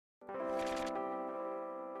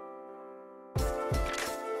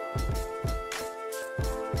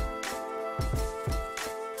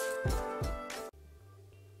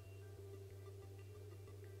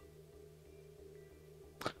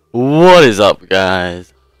What is up,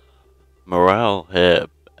 guys? Morale here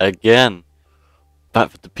again,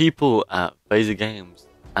 back with the people at PhazerGames,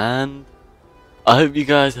 and I hope you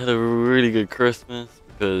guys had a really good Christmas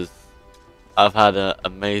because I've had an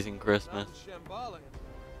amazing Christmas.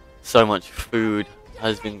 So much food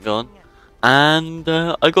has been gone, and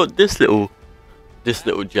I got this little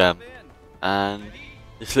gem, and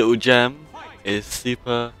this little gem is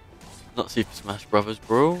not Super Smash Brothers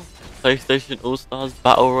Brawl, PlayStation All Stars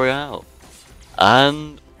Battle Royale,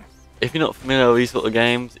 and if you're not familiar with these sort of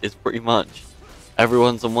games, it's pretty much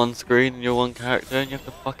everyone's on one screen and you're one character and you have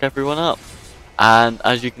to fuck everyone up. And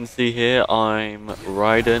as you can see here, I'm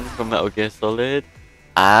Raiden from Metal Gear Solid,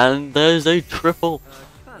 and there's a triple.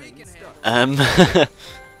 Um,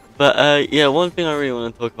 yeah, one thing I really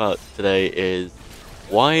want to talk about today is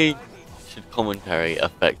why should commentary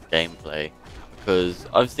affect gameplay? Because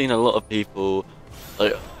I've seen a lot of people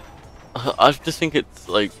like I just think it's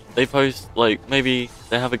like they post like maybe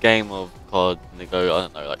they have a game of COD and they go, I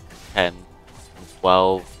don't know, like 10 and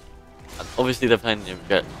 12, and obviously they're playing the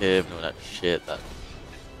objective and all that shit that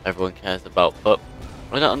everyone cares about, but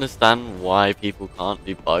I don't understand why people can't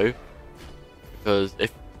do both. Because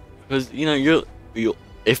you know you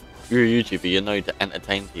if you're a YouTuber, you know to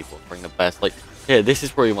entertain people and bring the best. Like here, this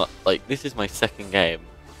is pretty much like this is my second game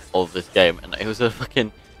of this game, and it was a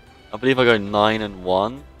fucking, I believe I go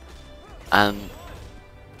 9-1. And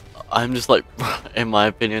I'm just like, in my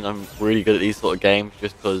opinion, I'm really good at these sort of games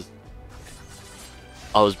just because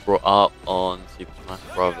I was brought up on Super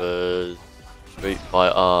Smash Brothers, Street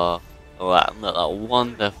Fighter, all that, and that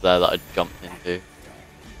one death there that I jumped into.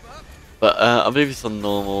 But I believe it's on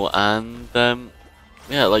normal, and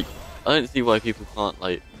yeah, like I don't see why people can't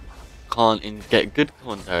get good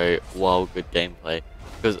commentary while good gameplay.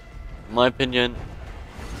 Because, in my opinion,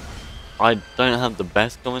 I don't have the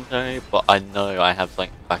best commentary, but I know I have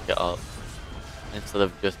something to back it up. Instead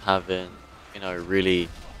of just having, you know, really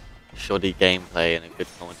shoddy gameplay and a good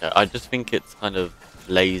commentary. I just think it's kind of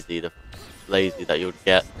lazy that you'll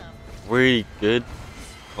get really good,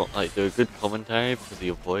 like do a good commentary because of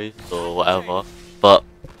your voice or whatever, but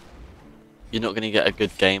you're not gonna get a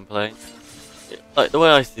good gameplay. Like the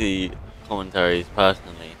way I see commentaries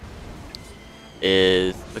personally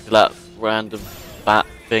is look at that random bat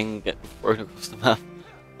thing getting thrown across the map.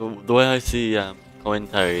 The way I see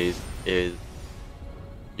commentaries is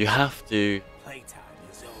you have to.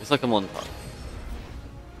 It's like a montage.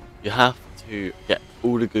 You have to get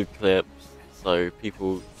all the good clips so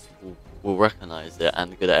people will recognize it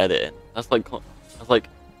and good at editing. That's like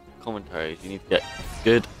commentaries. You need to get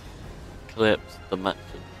good clips to match,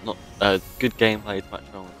 not good gameplay to match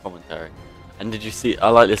wrong with commentary. And did you see? I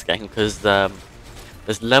like this game because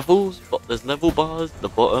there's levels, but there's level bars at the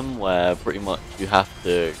bottom where pretty much you have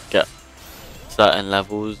to get certain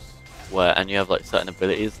levels and you have like certain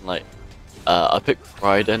abilities, and like I picked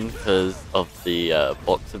Raiden because of the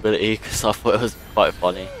box ability because I thought it was quite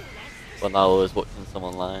funny when I was watching some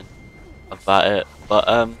online about it. But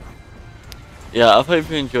yeah, I hope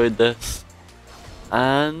you enjoyed this,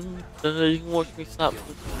 and you can watch me snap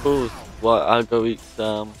some balls while I go eat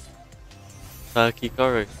some turkey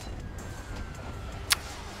curry.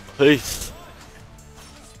 Peace.